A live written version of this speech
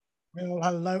Well,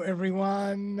 hello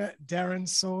everyone. Darren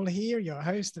Saul here, your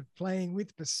host of Playing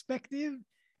with Perspective,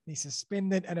 the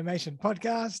Suspended Animation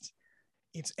Podcast.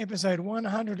 It's episode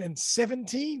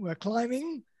 170. We're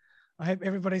climbing. I hope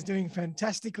everybody's doing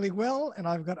fantastically well, and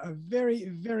I've got a very,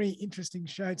 very interesting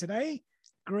show today.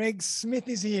 Greg Smith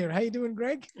is here. How you doing,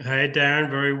 Greg? Hey, Darren,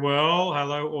 very well.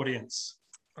 Hello, audience.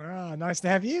 Nice to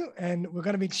have you. And we're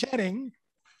going to be chatting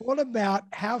all about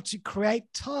how to create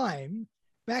time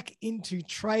back into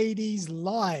tradies'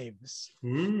 lives,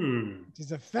 which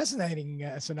is a fascinating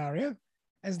scenario.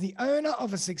 As the owner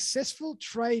of a successful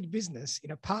trade business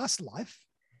in a past life,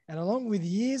 and along with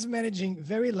years managing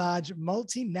very large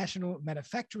multinational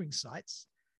manufacturing sites,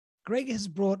 Greg has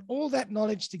brought all that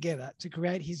knowledge together to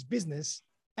create his business,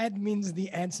 Admin's the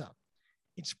Answer.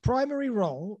 Its primary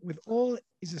role with all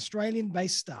his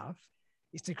Australian-based staff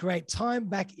is to create time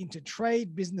back into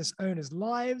trade business owners'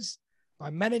 lives by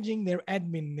managing their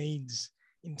admin needs,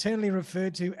 internally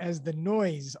referred to as the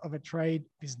noise of a trade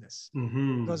business.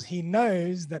 Because he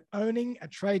knows that owning a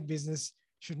trade business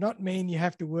should not mean you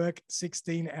have to work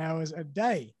 16 hours a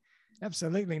day.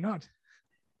 Absolutely not.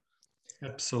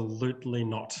 Absolutely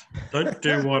not. Don't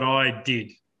do what I did.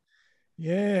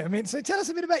 Yeah, I mean, so tell us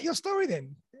a bit about your story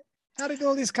then. How did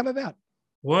all this come about?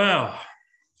 Well,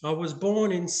 I was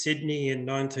born in Sydney in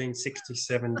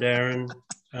 1967, Darren,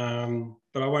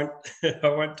 but I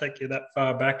won't take you that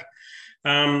far back.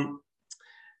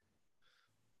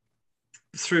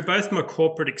 Through both my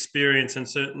corporate experience and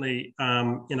certainly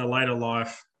in a later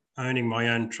life owning my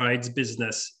own trades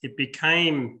business, it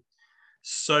became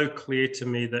so clear to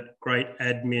me that great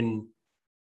admin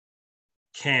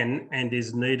can and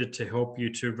is needed to help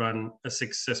you to run a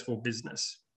successful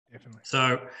business. Definitely.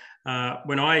 So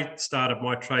when I started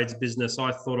my trades business,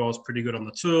 I thought I was pretty good on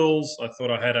the tools. I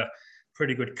thought I had a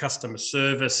pretty good customer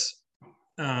service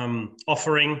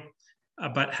offering,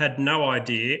 but had no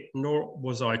idea, nor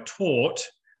was I taught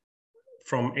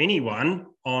from anyone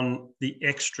on the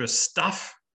extra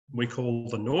stuff we call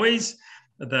the noise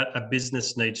that a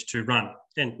business needs to run.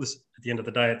 And listen, at the end of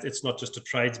the day, it's not just a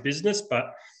trades business,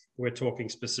 but we're talking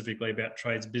specifically about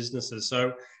trades businesses.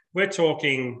 So we're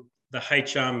talking the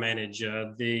HR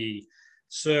manager, the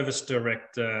service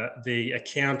director, the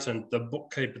accountant, the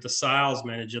bookkeeper, the sales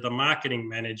manager, the marketing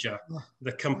manager,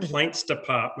 the complaints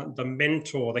department, the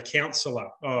mentor, the counselor.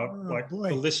 The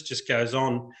list just goes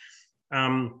on.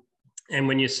 And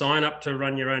when you sign up to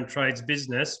run your own trades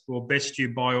business, well, best you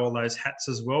buy all those hats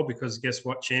as well, because guess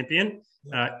what, champion?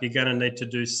 You're going to need to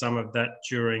do some of that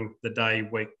during the day,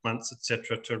 week, months,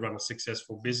 etc., to run a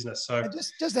successful business. So,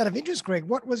 just out of interest, Greg,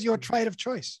 what was your trade of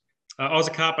choice? I was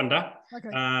a carpenter,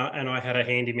 and I had a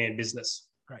handyman business.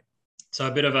 Great. So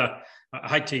a bit of I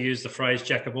hate to use the phrase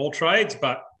 "jack of all trades,"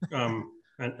 but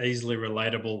an easily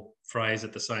relatable phrase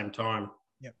at the same time.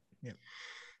 Yep.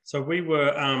 So we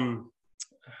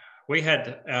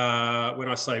had, when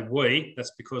I say we,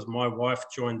 that's because my wife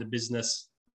joined the business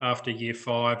after year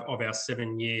 5 of our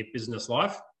 7-year business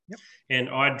life. Yep. And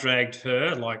I dragged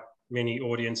her, like many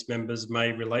audience members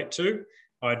may relate to,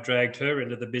 I dragged her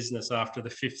into the business after the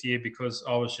 5th year because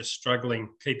I was just struggling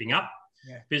keeping up.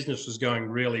 Yeah. Business was going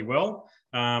really well,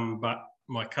 but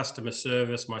my customer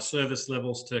service, my service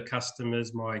levels to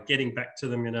customers, my getting back to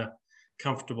them in a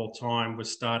comfortable time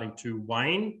was starting to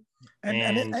wane.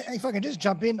 And if I can just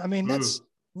jump in, I mean, that's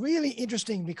really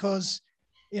interesting because,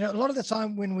 a lot of the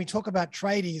time when we talk about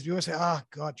tradies, we always say, oh,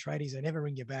 God, tradies, they never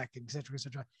ring you back, et cetera, et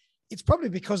cetera. It's probably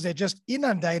because they're just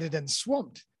inundated and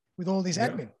swamped with all this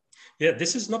admin. Yeah,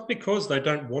 this is not because they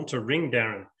don't want to ring,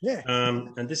 Darren. Yeah.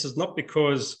 And this is not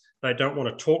because they don't want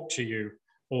to talk to you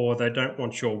or they don't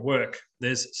want your work.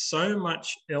 There's so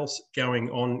much else going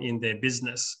on in their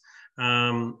business.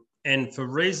 And for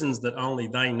reasons that only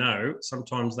they know,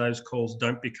 sometimes those calls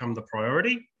don't become the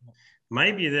priority.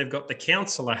 Maybe they've got the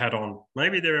counsellor hat on.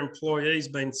 Maybe their employee's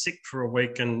been sick for a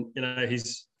week and,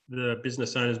 the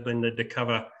business owner's been there to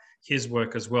cover his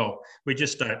work as well. We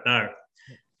just don't know.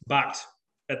 But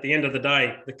at the end of the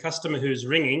day, the customer who's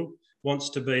ringing wants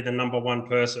to be the number one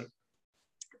person.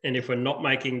 And if we're not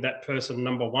making that person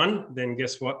number one, then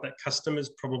guess what? That customer's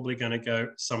probably going to go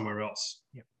somewhere else.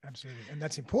 Yeah, absolutely. And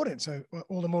that's important. So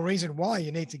all the more reason why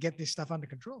you need to get this stuff under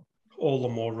control. All the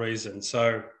more reason.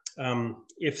 So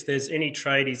if there's any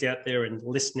tradies out there in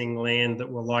listening land that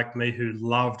were like me, who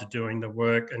loved doing the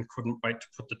work and couldn't wait to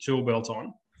put the tool belt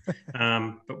on,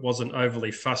 but wasn't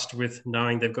overly fussed with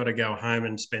knowing they've got to go home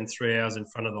and spend 3 hours in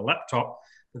front of the laptop,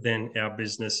 then our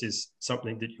business is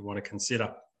something that you want to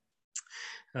consider.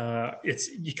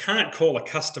 You can't call a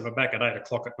customer back at 8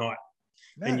 o'clock at night,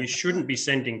 and you shouldn't be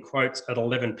sending quotes at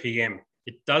 11 p.m.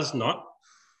 It does not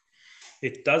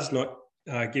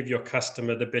give your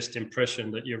customer the best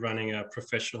impression that you're running a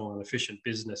professional and efficient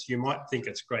business. You might think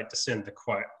it's great to send the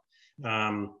quote,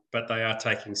 but they are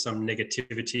taking some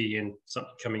negativity and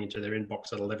something coming into their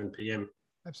inbox at 11 p.m.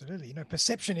 Absolutely. You know,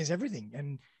 perception is everything,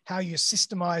 and how you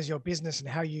systemize your business and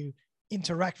how you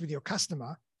interact with your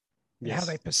customer and how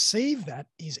they perceive that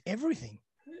is everything.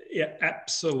 Yeah,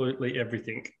 absolutely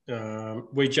everything.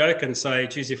 We joke and say,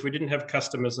 geez, if we didn't have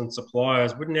customers and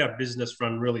suppliers, wouldn't our business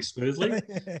run really smoothly?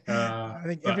 I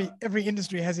think every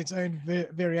industry has its own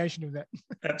variation of that.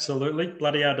 Absolutely.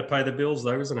 Bloody hard to pay the bills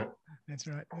though, isn't it? That's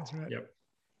right. That's right. Yep.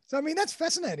 So, I mean, that's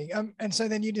fascinating. And so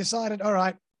then you decided, all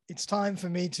right, it's time for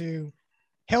me to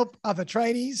help other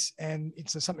tradies, and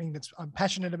it's something I'm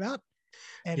passionate about.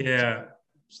 And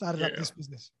started up this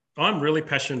business. I'm really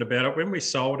passionate about it. When we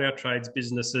sold our trades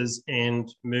businesses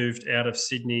and moved out of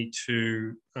Sydney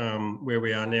to where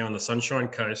we are now on the Sunshine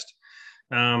Coast,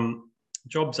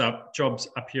 jobs up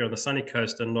here on the sunny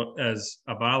coast are not as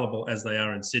available as they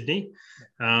are in Sydney.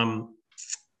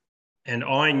 And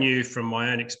I knew from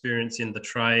my own experience in the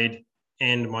trade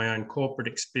and my own corporate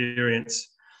experience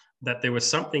that there was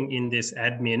something in this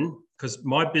admin, because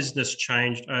my business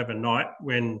changed overnight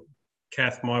when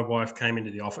Kath, my wife, came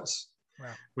into the office.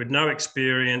 Wow. With no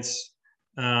experience,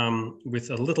 with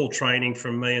a little training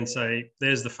from me, and say,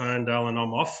 there's the phone, darling,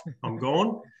 I'm off, I'm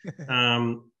gone.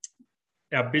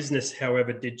 Our business,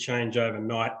 however, did change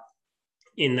overnight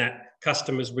in that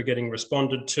customers were getting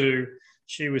responded to.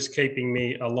 She was keeping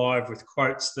me alive with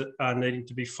quotes that are needing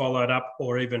to be followed up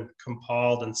or even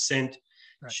compiled and sent.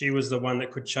 Right. She was the one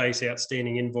that could chase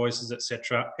outstanding invoices,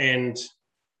 etc. And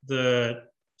the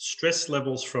stress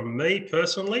levels from me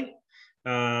personally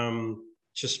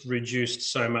just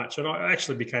reduced so much. And I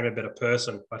actually became a better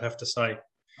person, I'd have to say.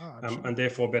 And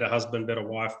therefore better husband, better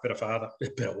wife, better father,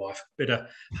 better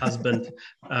husband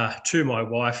to my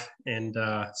wife, and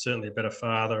certainly a better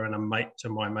father and a mate to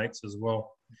my mates as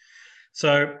well.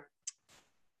 So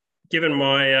given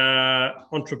my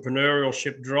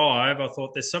entrepreneurship drive, I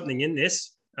thought there's something in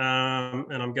this,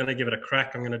 and I'm going to give it a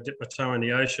crack. I'm going to dip my toe in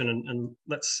the ocean and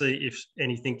let's see if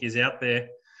anything is out there.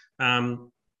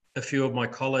 A few of my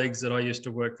colleagues that I used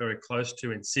to work very close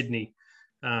to in Sydney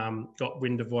got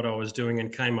wind of what I was doing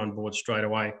and came on board straight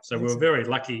away. So we were very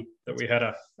lucky that we had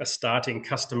a starting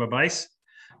customer base.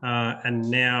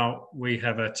 And now we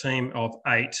have a team of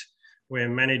 8. We're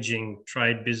managing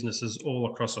trade businesses all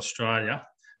across Australia,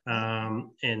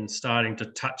 and starting to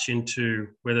touch into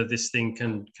whether this thing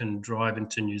can drive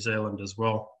into New Zealand as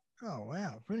well. Oh,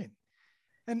 wow. Brilliant.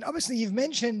 And obviously you've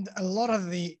mentioned a lot of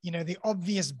the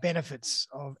obvious benefits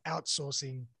of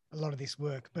outsourcing a lot of this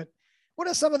work, but what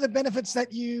are some of the benefits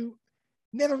that you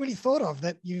never really thought of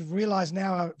that you've realized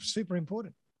now are super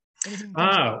important?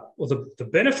 Well, the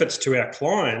benefits to our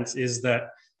clients is that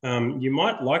you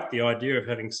might like the idea of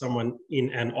having someone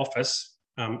in an office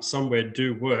somewhere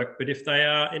do work, but if they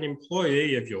are an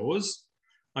employee of yours,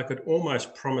 I could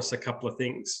almost promise a couple of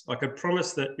things. I could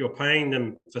promise that you're paying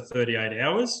them for 38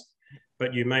 hours,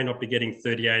 but you may not be getting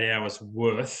 38 hours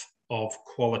worth of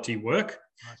quality work.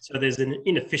 So there's an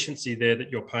inefficiency there that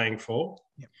you're paying for.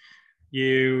 Yep.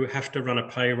 You have to run a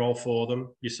payroll for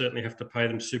them. You certainly have to pay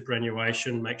them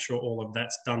superannuation, make sure all of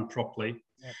that's done properly.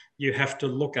 Yep. You have to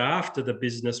look after the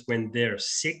business when they're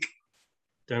sick.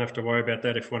 Don't have to worry about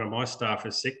that if one of my staff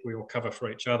is sick. We all cover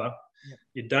for each other. Yep.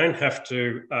 You don't have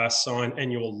to sign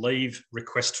annual leave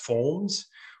request forms,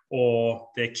 or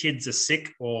their kids are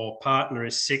sick or partner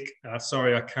is sick.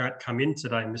 Sorry, I can't come in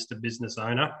today, Mr. Business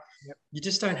Owner. Yep. You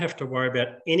just don't have to worry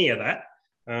about any of that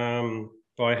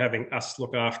by having us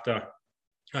look after.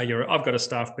 I've got a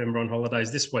staff member on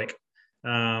holidays this week,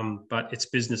 but it's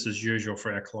business as usual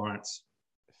for our clients.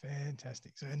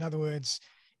 Fantastic. So in other words,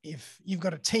 if you've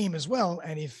got a team as well,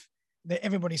 and if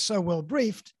everybody's so well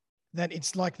briefed that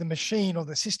it's like the machine or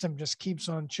the system just keeps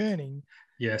on churning.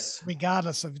 Yes.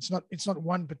 Regardless of, it's not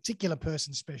one particular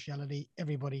person's speciality.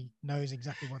 Everybody knows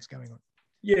exactly what's going on.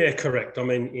 Yeah, correct. I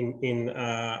mean,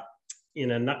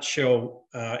 in a nutshell,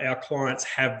 our clients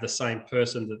have the same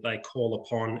person that they call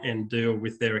upon and deal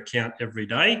with their account every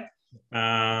day.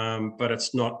 But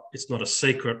it's not a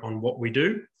secret on what we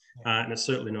do. And it's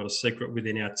certainly not a secret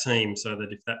within our team, so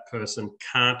that if that person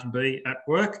can't be at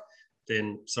work,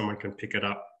 then someone can pick it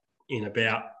up in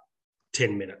about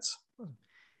 10 minutes.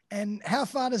 And how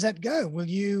far does that go? Will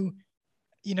do you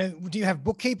have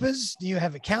bookkeepers? Do you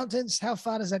have accountants? How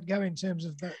far does that go in terms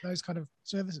of those kind of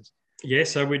services? Yeah,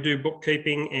 so we do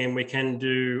bookkeeping, and we can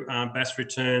do BAS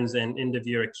returns and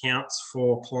end-of-year accounts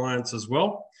for clients as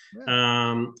well.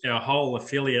 Right. Our whole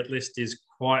affiliate list is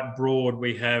quite broad.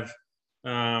 We have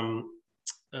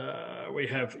we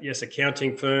have, yes,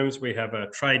 accounting firms. We have a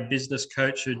trade business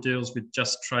coach who deals with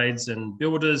just trades and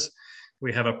builders.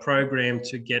 We have a program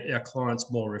to get our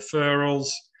clients more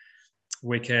referrals.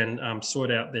 We can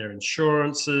sort out their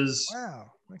insurances.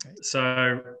 Wow. Okay.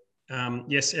 So,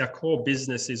 yes, our core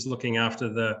business is looking after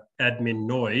the admin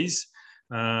noise,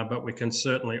 but we can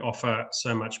certainly offer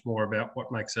so much more about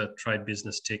what makes a trade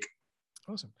business tick.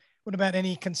 Awesome. What about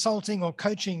any consulting or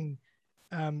coaching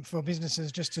for businesses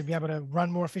just to be able to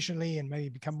run more efficiently and maybe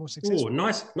become more successful? Oh,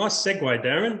 nice segue,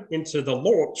 Darren, into the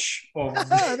launch of.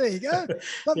 There you go.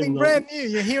 Something brand new.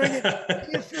 You're hearing it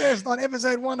here first on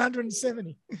episode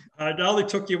 170. It only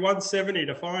took you 170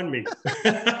 to find me.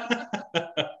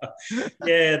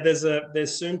 Yeah,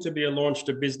 there's soon to be launched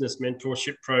a business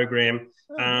mentorship program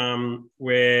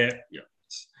where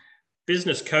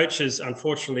business coaches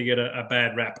unfortunately get a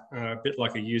bad rap, a bit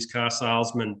like a used car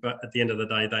salesman, but at the end of the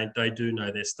day, they do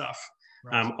know their stuff.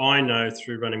 Right. I know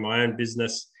through running my own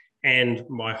business and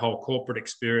my whole corporate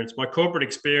experience. My corporate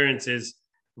experience is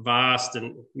vast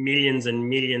and millions and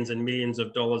millions and millions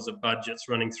of dollars of budgets,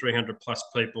 running 300 plus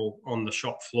people on the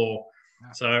shop floor. Wow.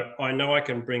 So I know I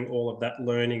can bring all of that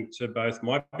learning to both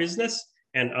my business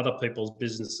and other people's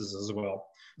businesses as well.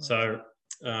 Right. So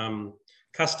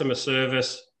customer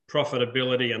service,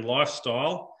 profitability and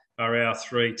lifestyle are our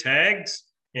three tags.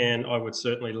 And I would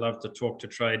certainly love to talk to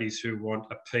tradies who want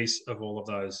a piece of all of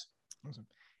those. Awesome.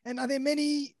 And are there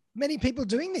many people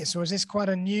doing this, or is this quite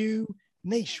a new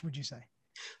niche, would you say?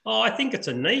 Oh, I think it's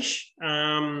a niche.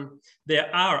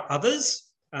 There are others.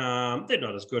 They're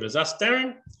not as good as us,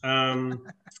 Darren.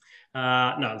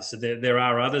 No, so there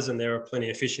are others, and there are plenty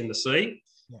of fish in the sea.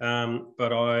 Yeah.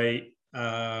 But I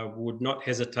would not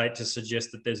hesitate to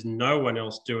suggest that there's no one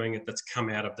else doing it that's come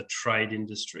out of the trade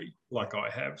industry like I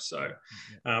have. So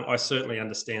I certainly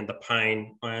understand the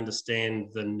pain. I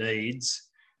understand the needs,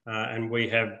 and we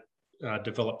have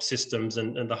developed systems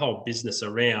and the whole business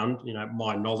around,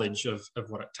 my knowledge of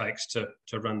what it takes to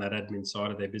run that admin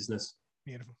side of their business.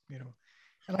 Beautiful, beautiful.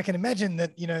 And I can imagine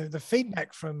that, the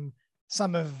feedback from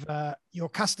some of your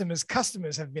customers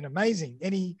have been amazing.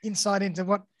 Any insight into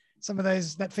what some of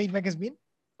that feedback has been?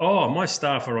 Oh, my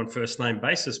staff are on first name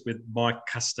basis with my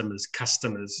customers.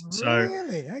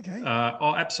 Really? Okay.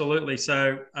 Oh, absolutely.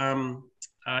 So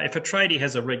if a tradie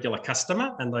has a regular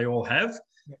customer, and they all have,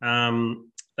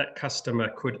 that customer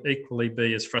could equally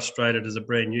be as frustrated as a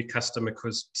brand new customer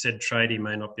because said tradie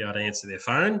may not be able to answer their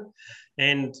phone,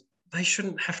 and they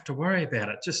shouldn't have to worry about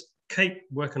it. Just keep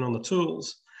working on the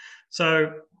tools.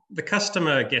 So the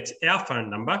customer gets our phone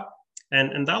number,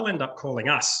 and they'll end up calling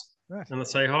us. Right. And they'll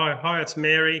say, hi, it's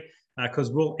Mary,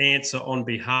 because we'll answer on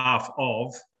behalf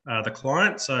of the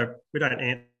client. So we don't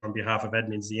answer on behalf of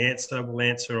admins. The answer we'll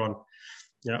answer on,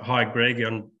 hi, Greg,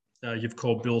 you've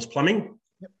called Bill's Plumbing.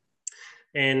 Yep.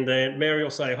 And Mary will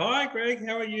say, hi, Greg,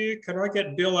 how are you? Can I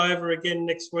get Bill over again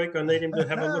next week? I need him to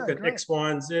have a look at X,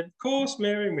 Y, and Z. Of course,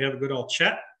 Mary. And we have a good old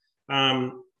chat.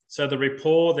 So the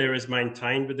rapport there is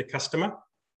maintained with the customer.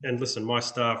 And listen, my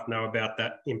staff know about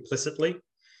that implicitly.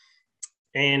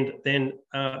 And then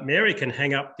Mary can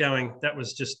hang up going, that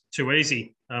was just too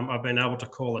easy. I've been able to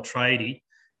call a tradie,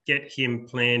 get him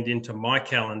planned into my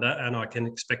calendar, and I can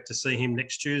expect to see him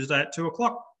next Tuesday at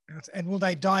 2:00. And will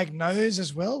they diagnose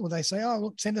as well? Will they say,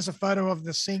 look, send us a photo of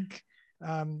the sink.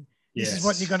 This is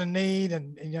what you're going to need,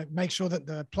 and make sure that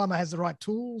the plumber has the right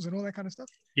tools and all that kind of stuff?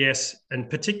 Yes, and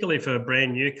particularly for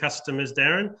brand new customers,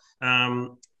 Darren,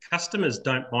 customers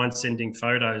don't mind sending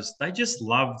photos. They just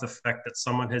love the fact that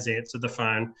someone has answered the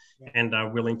phone and are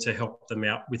willing to help them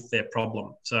out with their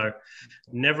problem. So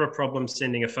never a problem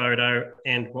sending a photo.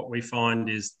 And what we find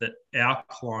is that our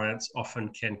clients often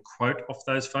can quote off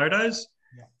those photos.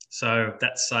 Yeah. So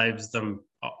that saves them,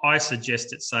 I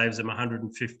suggest it saves them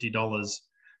 $150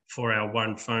 for our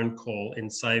one phone call, in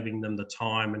saving them the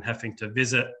time and having to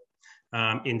visit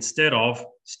instead of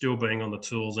still being on the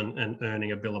tools and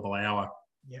earning a billable hour.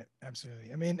 Yeah,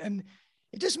 absolutely. I mean, and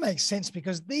it just makes sense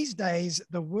because these days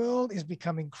the world is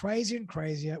becoming crazier and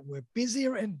crazier. We're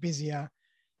busier and busier.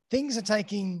 Things are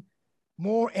taking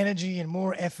more energy and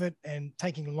more effort and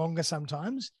taking longer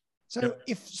sometimes. So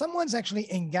if someone's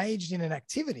actually engaged in an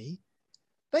activity,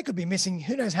 they could be missing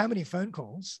who knows how many phone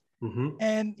calls. Mm-hmm.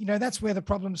 And, that's where the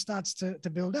problem starts to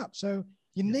build up. So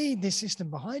you need this system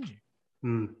behind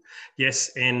you.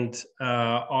 Yes. And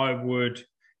I would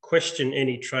question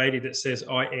any tradie that says,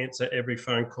 I answer every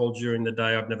phone call during the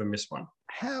day. I've never missed one.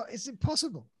 How is it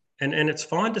possible? And it's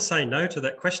fine to say no to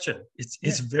that question.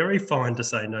 It's very fine to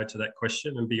say no to that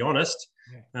question and be honest.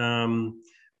 Yeah.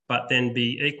 But then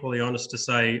be equally honest to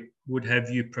say, have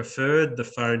you preferred the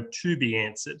phone to be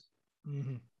answered?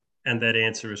 Mm-hmm. And that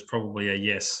answer is probably a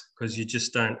yes, because you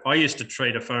just don't. I used to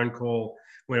treat a phone call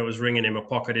when it was ringing in my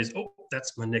pocket as, oh,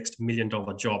 that's my next $1 million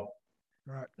job.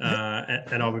 Right.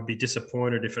 And I would be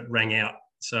disappointed if it rang out.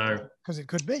 So, because it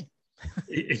could be.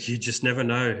 You just never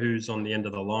know who's on the end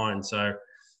of the line. So,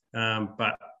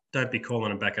 but don't be calling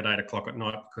them back at 8 o'clock at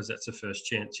night, because that's the first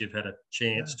chance you've had a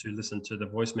chance to listen to the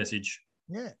voice message.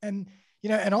 Yeah. And,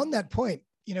 and on that point,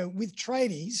 with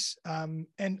tradies,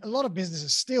 and a lot of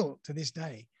businesses still to this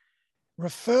day,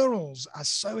 referrals are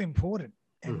so important.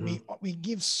 And we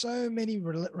give so many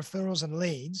referrals and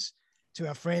leads to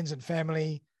our friends and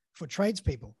family for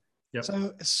tradespeople. Yep.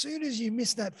 So as soon as you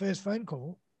miss that first phone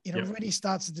call, it already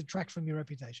starts to detract from your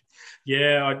reputation.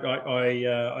 Yeah,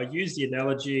 I use the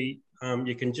analogy.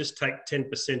 You can just take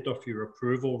 10% off your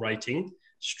approval rating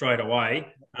straight away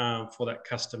for that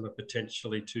customer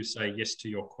potentially to say yes to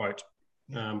your quote.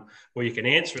 Or you can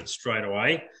answer it straight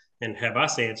away and have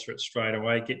us answer it straight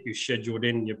away, get you scheduled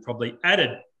in. You've probably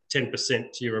added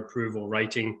 10% to your approval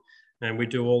rating. And we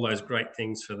do all those great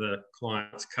things for the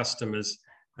clients, customers.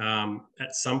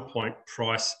 At some point,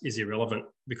 price is irrelevant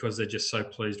because they're just so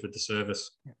pleased with the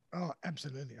service. Oh,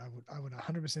 absolutely. I would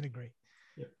 100% agree.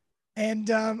 Yeah. And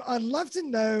I'd love to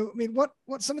know,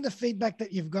 what's some of the feedback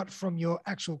that you've got from your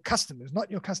actual customers,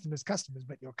 not your customers,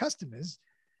 but your customers,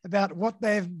 about what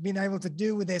they've been able to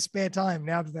do with their spare time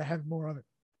now that they have more of it?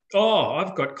 Oh,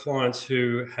 I've got clients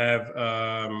who have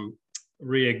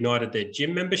reignited their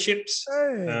gym memberships.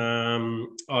 Hey.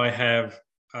 I have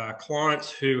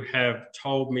clients who have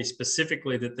told me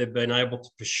specifically that they've been able to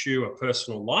pursue a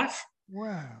personal life.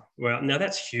 Wow. Well, now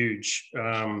that's huge.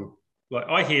 Like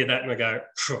I hear that and I go,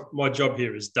 my job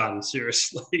here is done,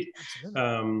 seriously.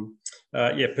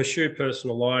 Pursue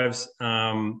personal lives.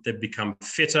 They've become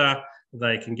fitter.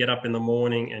 They can get up in the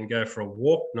morning and go for a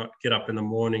walk, not get up in the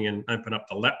morning and open up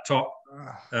the laptop,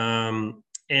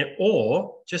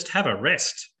 or just have a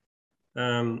rest.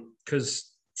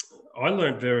 Because I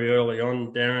learned very early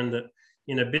on, Darren, that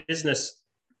in a business,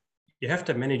 you have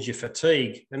to manage your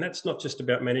fatigue. And that's not just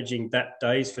about managing that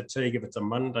day's fatigue if it's a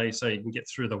Monday so you can get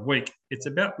through the week. It's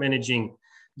about managing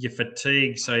your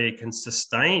fatigue so you can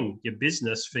sustain your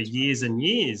business for years and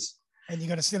years. And you've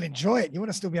got to still enjoy it. You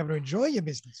want to still be able to enjoy your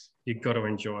business. You've got to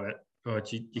enjoy it. God,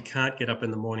 you can't get up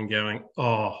in the morning going,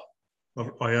 oh,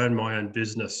 I own my own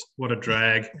business. What a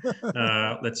drag.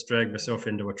 Let's drag myself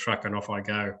into a truck and off I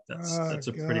go. That's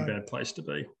a pretty bad place to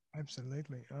be.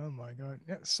 Absolutely. Oh, my God.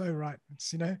 Yeah, so right.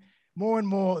 It's, more and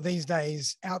more these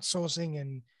days, outsourcing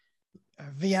and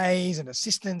VAs and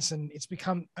assistants, and it's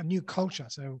become a new culture.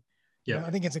 So I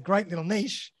think it's a great little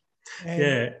niche.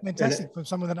 And fantastic from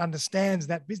someone that understands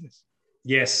that business.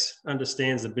 Yes,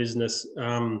 understands the business,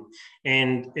 and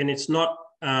it's not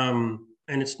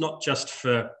just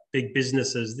for big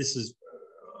businesses. This is,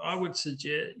 I would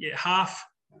suggest, half.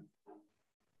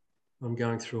 I'm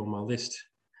going through all my list.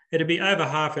 It'd be over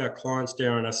half our clients,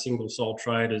 Darren, are single sole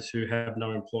traders who have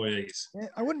no employees. Yeah,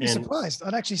 I wouldn't be surprised.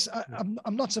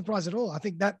 I'm not surprised at all. I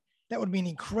think that would be an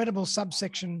incredible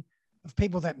subsection of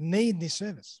people that need this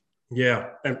service.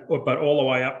 Yeah, but all the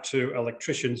way up to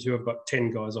electricians who have got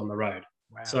 10 guys on the road.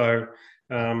 Wow. So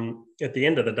at the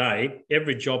end of the day,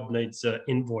 every job needs an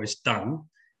invoice done,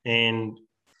 and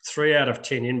 3 out of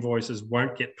 10 invoices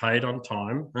won't get paid on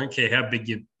time. I don't care how big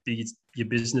your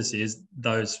business is,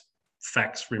 those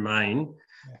facts remain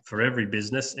for every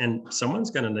business, and someone's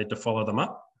going to need to follow them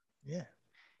up. Yeah.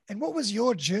 And what was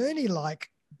your journey like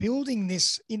building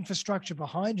this infrastructure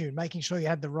behind you and making sure you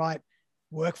had the right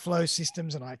workflow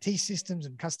systems and IT systems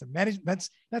and custom management?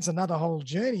 That's another whole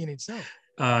journey in itself.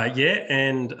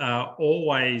 And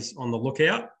always on the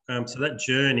lookout. So that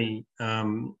journey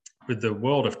with the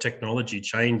world of technology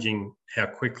changing how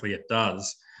quickly it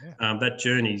does, that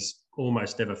journey's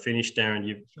almost never finished, Darren.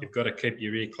 You've got to keep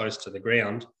your ear close to the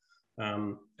ground.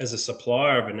 As a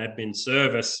supplier of an admin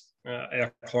service,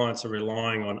 our clients are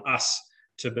relying on us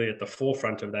to be at the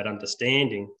forefront of that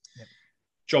understanding. Yep.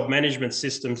 Job management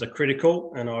systems are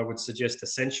critical, and I would suggest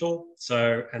essential.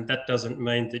 So, and that doesn't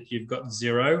mean that you've got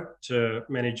Xero to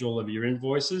manage all of your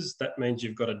invoices. That means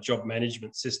you've got a job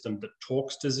management system that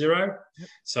talks to Xero. Yep.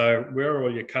 So where are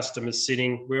all your customers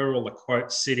sitting? Where are all the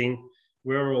quotes sitting?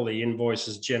 Where are all the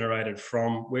invoices generated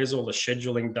from? Where's all the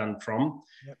scheduling done from?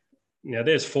 Yep. Now,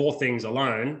 there's 4 things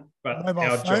alone, but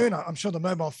mobile phone, I'm sure the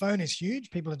mobile phone is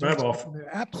huge. People are doing their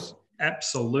apps.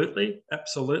 Absolutely.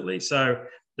 So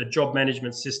the job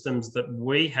management systems that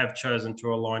we have chosen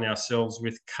to align ourselves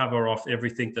with cover off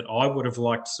everything that I would have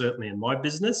liked, certainly in my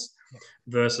business,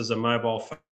 versus a mobile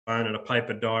phone and a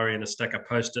paper diary and a stack of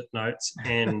Post-it notes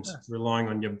and relying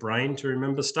on your brain to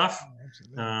remember stuff.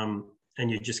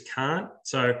 and you just can't.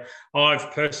 So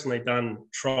I've personally done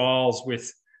trials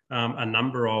with a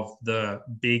number of the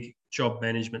big job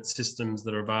management systems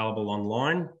that are available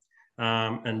online,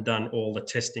 and done all the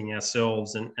testing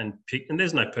ourselves and picked, and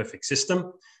there's no perfect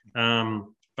system,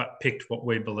 but picked what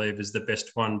we believe is the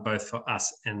best one, both for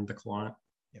us and the client.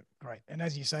 Yeah, great. And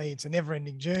as you say, it's a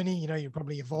never-ending journey. You know, you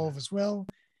probably evolve as well.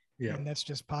 Yeah. And that's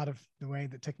just part of the way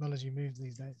that technology moves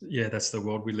these days. Yeah, that's the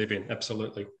world we live in.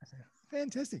 Absolutely.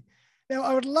 Fantastic. Now,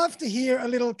 I would love to hear a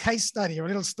little case study or a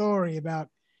little story about,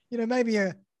 you know, maybe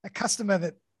a customer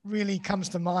that really comes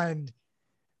to mind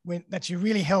that you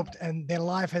really helped and their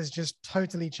life has just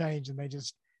totally changed and they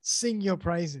just sing your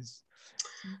praises.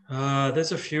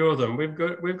 There's a few of them. We've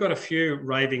got a few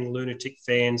raving lunatic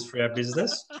fans for our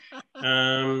business.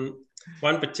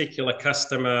 One particular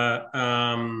customer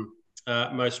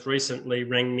most recently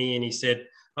rang me and he said,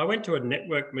 I went to a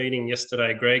network meeting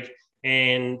yesterday, Greg,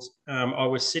 and I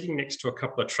was sitting next to a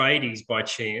couple of tradies by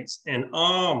chance, and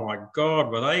oh my God,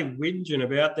 were they whinging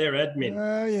about their admin?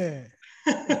 Oh yeah.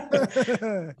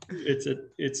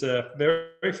 It's a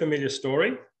very familiar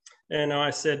story. And I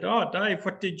said, oh, Dave,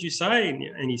 what did you say?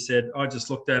 And he said, I just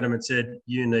looked at him and said,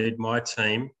 you need my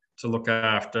team to look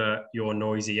after your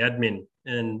noisy admin.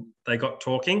 And they got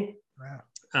talking.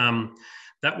 Wow.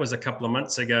 That was a couple of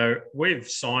months ago. We've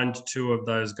signed 2 of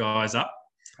those guys up.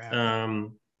 Wow.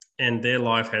 And their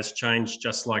life has changed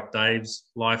just like Dave's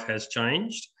life has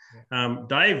changed. Yeah.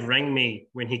 Dave rang me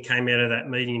when he came out of that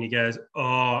meeting and he goes,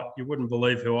 oh, you wouldn't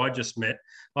believe who I just met.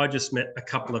 I just met a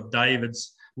couple of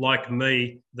Davids like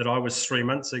me that I was 3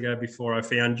 months ago before I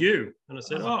found you. And I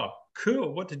said, oh,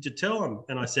 cool. What did you tell them?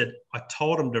 And I said, I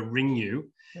told them to ring you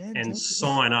and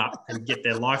sign up and get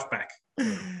their life back.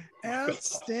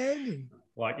 Outstanding.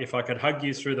 Like if I could hug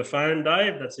you through the phone,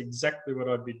 Dave, that's exactly what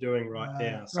I'd be doing right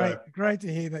now. So great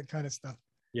to hear that kind of stuff.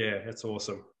 Yeah, it's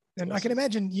awesome. And awesome. I can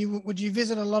imagine would you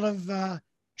visit a lot of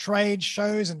trade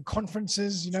shows and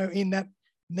conferences, you know, in that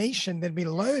niche, and there'd be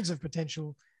loads of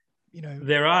potential, you know.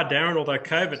 There are, Darren, although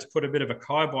COVID's put a bit of a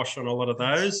kibosh on a lot of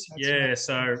those. Right.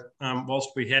 So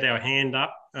whilst we had our hand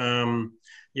up,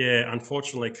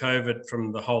 unfortunately COVID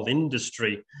from the whole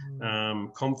industry,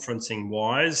 conferencing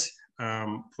wise,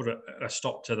 put a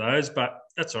stop to those, but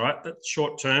that's all right. That's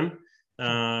short term.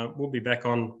 We'll be back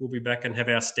and have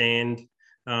our stand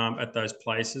at those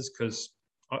places, because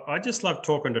I just love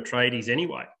talking to tradies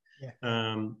anyway.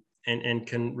 Yeah. And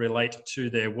can relate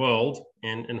to their world,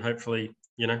 and hopefully,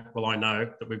 you know, well, I know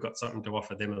that we've got something to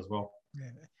offer them as well. Yeah.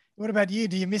 What about you?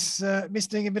 Do you miss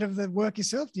doing a bit of the work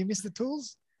yourself? Do you miss the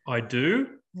tools? I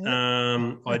do.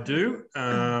 Yeah. I do.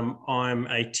 I'm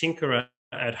a tinkerer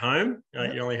at home.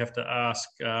 You only have to ask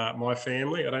my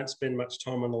family. I don't spend much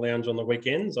time on the lounge on the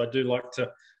weekends. I do like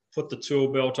to put the tool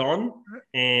belt on,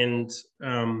 and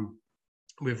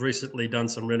we've recently done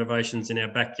some renovations in our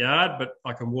backyard, but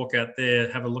I can walk out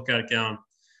there, have a look at it going,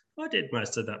 I did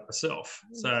most of that myself.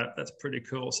 So that's pretty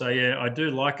cool. So yeah, I do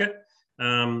like it.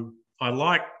 I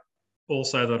like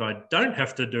also that I don't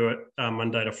have to do it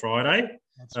Monday to Friday.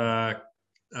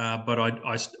 But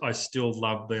I still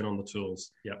love being on the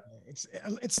tools. Yeah.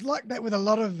 It's like that with a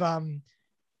lot of,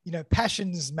 you know,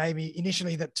 passions maybe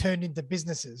initially that turned into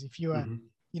businesses. If you were,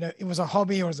 you know, it was a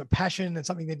hobby or as a passion and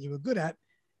something that you were good at,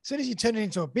 as soon as you turn it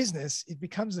into a business, it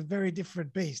becomes a very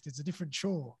different beast. It's a different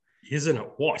chore. Isn't it?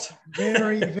 What?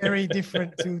 Very, very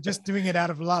different to just doing it out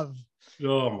of love.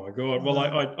 Oh my God. Well,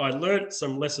 I learned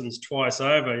some lessons twice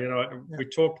over. You know, we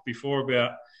talked before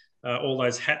about all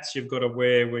those hats you've got to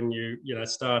wear when you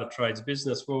start a trades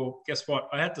business. Well, guess what?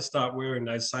 I had to start wearing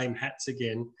those same hats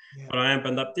again when I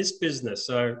opened up this business.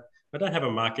 So I don't have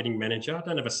a marketing manager. I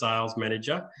don't have a sales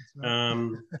manager.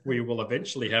 Right. We will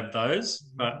eventually have those,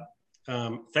 but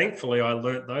thankfully I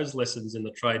learnt those lessons in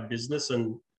the trade business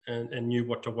and knew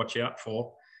what to watch out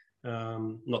for,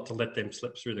 not to let them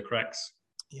slip through the cracks.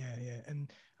 Yeah.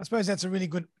 And I suppose that's a really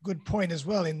good point as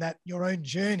well, in that your own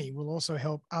journey will also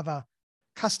help other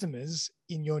customers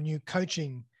in your new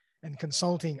coaching and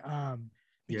consulting arm,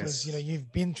 because you know, you've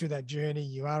been through that journey.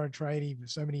 You are a tradie with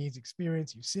so many years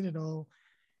experience. You've seen it all,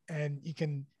 and you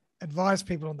can advise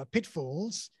people on the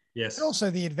pitfalls. Yes. And also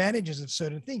the advantages of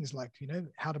certain things, like, you know,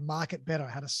 how to market better,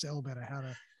 how to sell better, how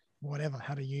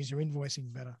to use your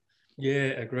invoicing better.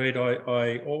 Yeah, agreed.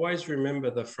 I always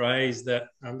remember the phrase that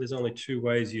there's only 2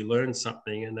 ways you learn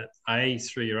something, and that's A,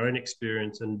 through your own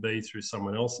experience, and B, through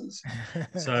someone else's.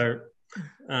 So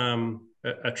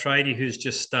a tradie who's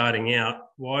just starting out,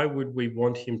 why would we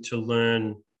want him to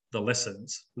learn the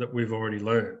lessons that we've already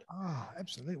learned? Oh,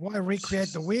 absolutely. Why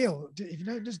recreate the wheel? If you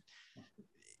know, just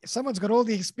if someone's got all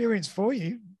the experience for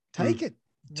you, take it.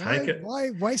 Take it. Why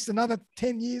waste another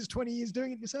 10 years, 20 years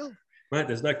doing it yourself? Mate,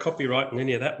 there's no copyright in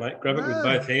any of that, mate. Grab it with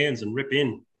both hands and rip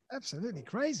in. Absolutely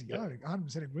crazy. Yep. I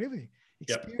 100% agree with you.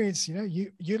 Experience, yep.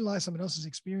 You utilize someone else's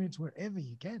experience wherever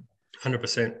you can.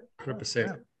 100%. 100%.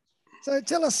 Wow. So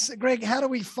tell us, Greg, how do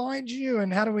we find you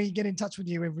and how do we get in touch with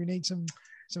you if we need some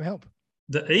help?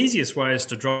 The easiest way is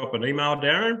to drop an email,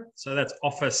 Darren. So that's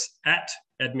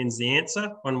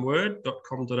office@adminstheanswer, one word,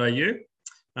 .com.au.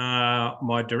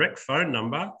 My direct phone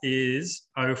number is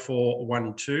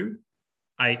 0412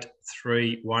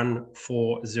 831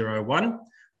 401.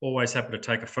 Always happy to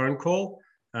take a phone call.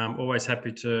 Always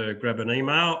happy to grab an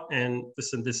email. And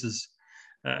listen, this is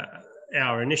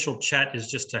our initial chat is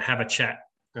just to have a chat.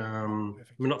 We're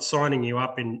not signing you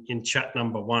up in chat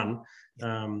number one.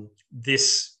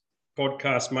 This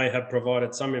podcast may have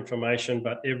provided some information,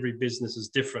 but every business is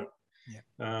different.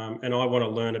 And I want to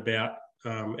learn about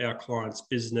our client's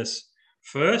business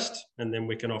first, and then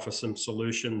we can offer some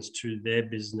solutions to their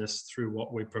business through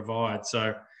what we provide.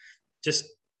 So just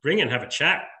ring and have a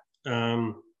chat.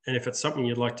 And if it's something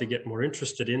you'd like to get more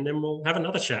interested in, then we'll have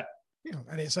another chat. Yeah.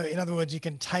 And so in other words, you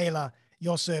can tailor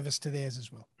your service to theirs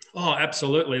as well. Oh,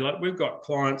 absolutely. Like we've got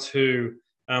clients who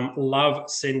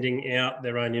love sending out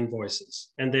their own invoices,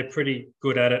 and they're pretty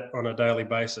good at it on a daily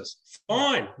basis.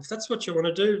 Fine. If that's what you want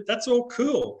to do, that's all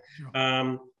cool.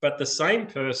 Sure. But the same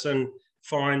person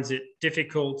finds it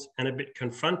difficult and a bit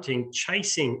confronting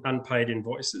chasing unpaid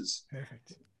invoices.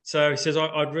 Perfect. So he says,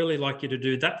 I'd really like you to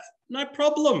do that. No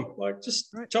problem. Like,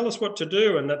 just tell us what to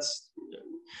do. And that's,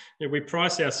 we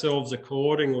price ourselves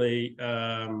accordingly,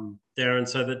 Darren,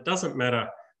 so that it doesn't matter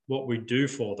what we do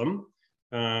for them.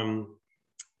 And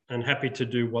happy to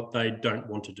do what they don't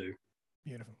want to do.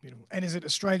 Beautiful, beautiful. And is it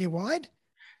Australia-wide?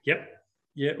 Yep.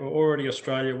 Yeah, we're already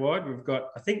Australia-wide. We've got,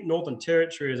 I think Northern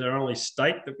Territory is our only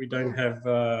state that we don't have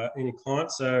any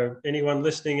clients. So anyone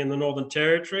listening in the Northern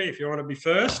Territory, if you want to be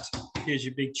first, here's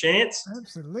your big chance.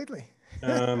 Absolutely.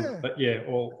 But yeah,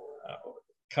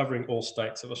 covering all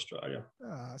states of Australia.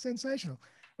 Sensational.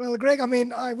 Well, Greg, I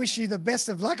mean, I wish you the best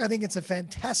of luck. I think it's a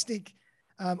fantastic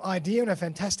idea and a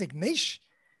fantastic niche.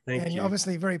 Thank you. And you're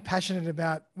obviously very passionate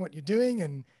about what you're doing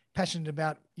and passionate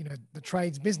about, the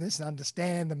trades business and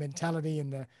understand the mentality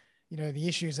and the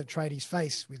issues that tradies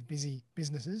face with busy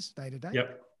businesses day to day.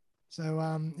 Yep. So,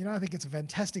 I think it's a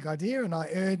fantastic idea, and I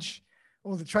urge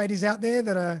all the tradies out there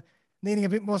that are needing a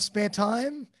bit more spare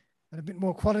time and a bit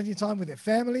more quality time with their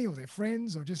family or their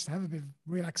friends, or just have a bit of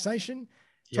relaxation,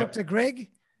 talk to Greg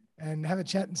and have a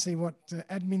chat and see what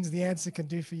Admin's the Answer can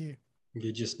do for you.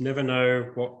 You just never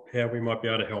know how we might be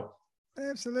able to help.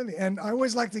 Absolutely. And I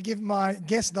always like to give my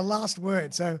guest the last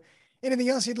word. So anything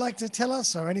else you'd like to tell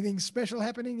us, or anything special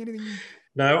happening? Anything?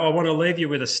 No, I want to leave you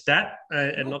with a stat,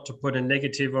 and not to put a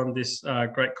negative on this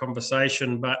great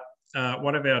conversation, but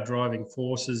one of our driving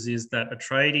forces is that a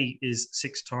tradie is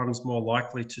 6 times more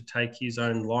likely to take his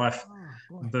own life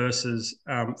versus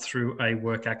through a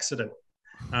work accident.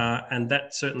 And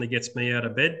that certainly gets me out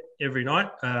of bed every night,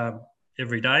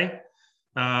 every day.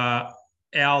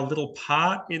 Our little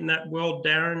part in that world,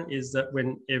 Darren, is that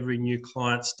when every new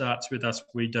client starts with us,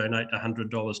 we donate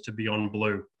 $100 to Beyond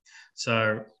Blue.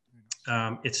 So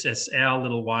it's just our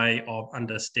little way of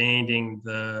understanding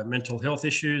the mental health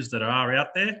issues that are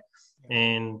out there,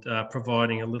 and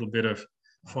providing a little bit of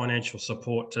financial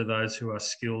support to those who are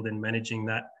skilled in managing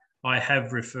that. I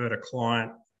have referred a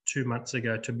client 2 months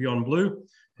ago to Beyond Blue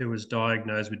who was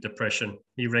diagnosed with depression.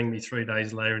 He rang me 3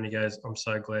 days later and he goes, "I'm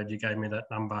so glad you gave me that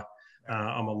number.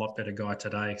 I'm a lot better guy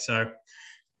today." So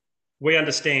we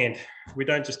understand. We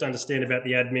don't just understand about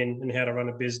the admin and how to run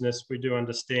a business. We do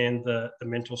understand the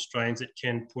mental strains it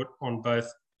can put on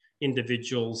both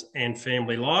individuals and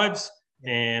family lives.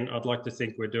 And I'd like to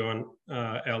think we're doing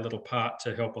our little part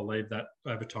to help alleviate that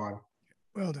over time.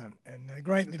 Well done. And a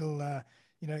great little,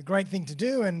 great thing to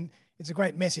do. And it's a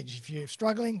great message. If you're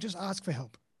struggling, just ask for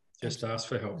help. Just ask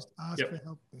for help. Just ask for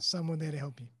help. There's someone there to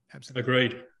help you. Absolutely.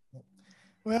 Agreed.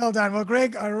 Well done. Well,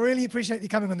 Greg, I really appreciate you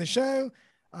coming on the show.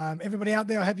 Everybody out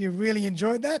there, I hope you really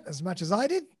enjoyed that as much as I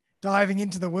did, diving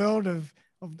into the world of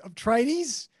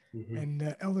tradies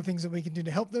and all the things that we can do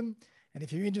to help them. And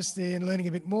if you're interested in learning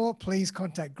a bit more, please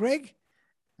contact Greg.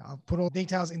 I'll put all the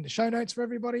details in the show notes for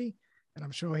everybody, and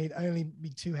I'm sure he'd only be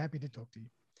too happy to talk to you.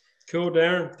 Cool,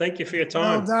 Darren. Thank you for your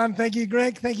time. Well done. Thank you,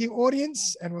 Greg. Thank you,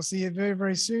 audience. And we'll see you very,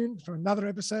 very soon for another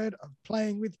episode of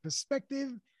Playing with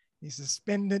Perspective, the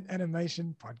Suspended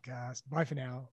Animation Podcast. Bye for now.